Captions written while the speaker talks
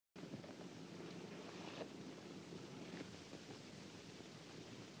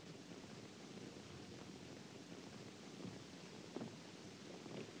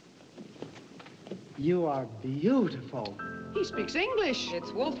You are beautiful. He speaks English.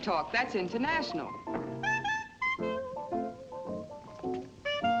 It's wolf talk. That's international.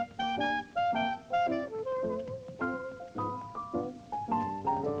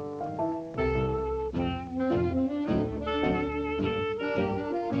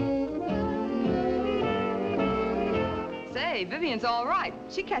 Say, Vivian's all right.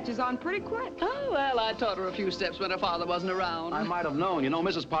 She catches on pretty quick. Oh, well, I taught her a few steps when her father wasn't around. I might have known. You know,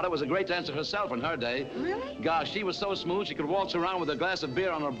 Mrs. Potter was a great dancer herself in her day. Really? Gosh, she was so smooth she could waltz around with a glass of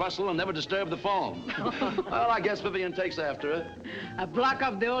beer on her bustle and never disturb the foam. Well, I guess Vivian takes after her. A block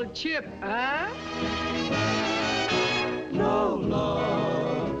of the old chip, huh? No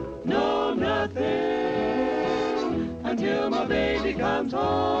love, no nothing, until my baby comes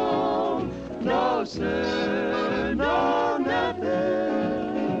home. No sir, no nothing,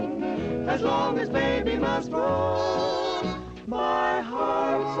 as long as baby must roam. My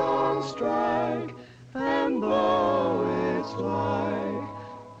heart's on strike, and though it's like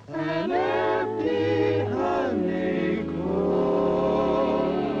an empty honeycomb,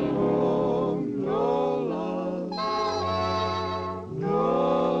 no love,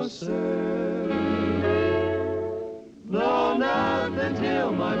 no sir, no nothing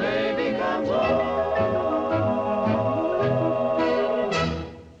till my baby comes home.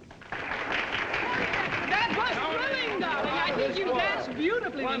 That was thrilling, darling. I think you danced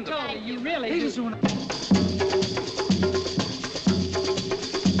beautifully, Tony. You really do.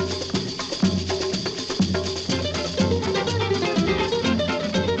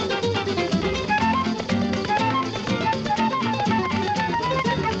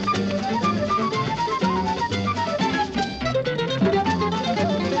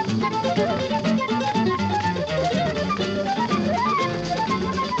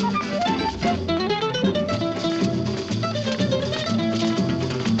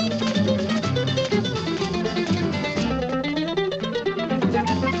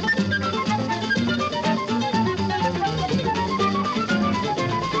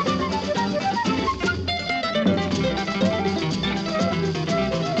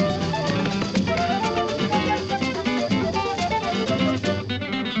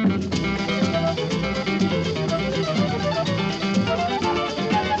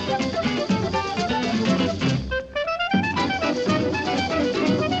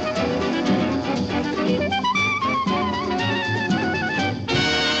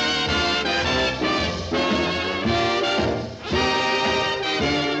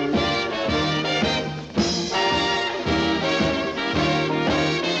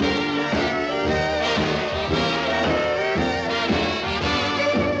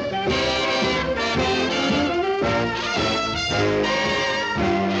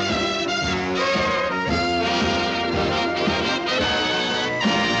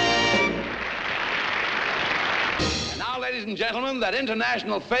 Ladies and gentlemen, that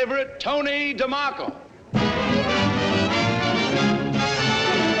international favorite, Tony DeMarco.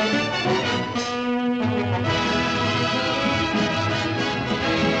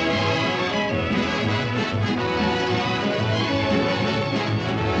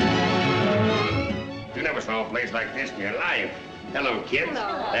 You never saw a place like this in your life. Hello, kids.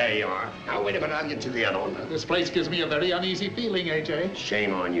 Hello. There you are. Now, wait a minute, I'll get to the other one. This place gives me a very uneasy feeling, A.J.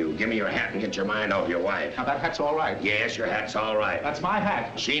 Shame on you. Give me your hat and get your mind off your wife. Now, that hat's all right. Yes, your hat's all right. That's my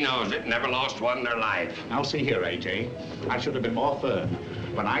hat. She knows it. Never lost one in her life. Now, see here, A.J. I should have been more firm.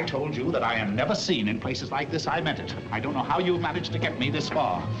 When I told you that I am never seen in places like this, I meant it. I don't know how you managed to get me this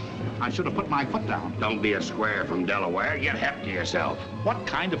far. I should have put my foot down. Don't be a square from Delaware. Get hep to yourself. What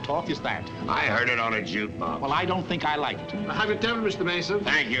kind of talk is that? I heard it on a jukebox. Well, I don't think I like it. Have it done, Mr. Mason.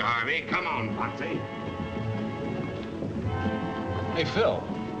 Thank you, Harvey. Come on, Foxy. Hey, Phil,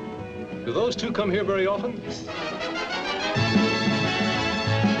 do those two come here very often?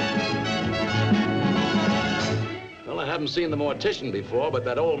 Well, I haven't seen the mortician before, but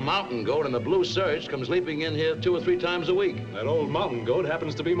that old mountain goat in the blue serge comes leaping in here 2 or 3 times a week. That old mountain goat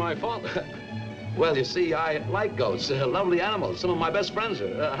happens to be my father. Well, you see, I like goats. Lovely animals. Some of my best friends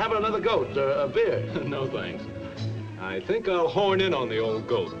are. Have another goat or a beer. No, thanks. I think I'll horn in on the old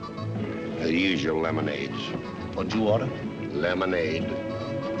goat. The usual lemonades. What'd you order? Lemonade.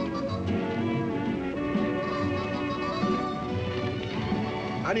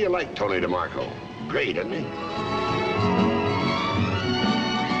 How do you like Tony DeMarco? Great, isn't he?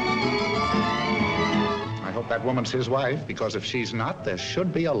 I hope that woman's his wife, because if she's not, there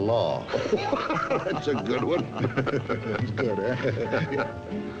should be a law. That's a good one. That's good, eh?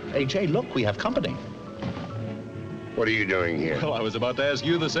 A.J., look, we have company. What are you doing here? Well, I was about to ask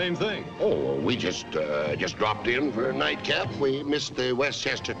you the same thing. Oh, we just dropped in for a nightcap. We missed the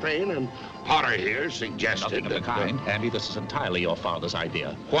Westchester train, and Potter here suggested Nothing of the that... kind. Andy, this is entirely your father's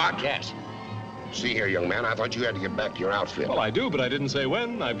idea. What? Yes. See here, young man, I thought you had to get back to your outfit. Well, I do, but I didn't say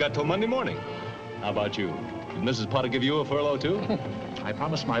when. I've got till Monday morning. How about you? Did Mrs. Potter give you a furlough, too? I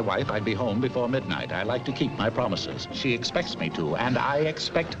promised my wife I'd be home before midnight. I like to keep my promises. She expects me to, and I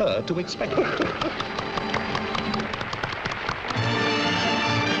expect her to expect me to.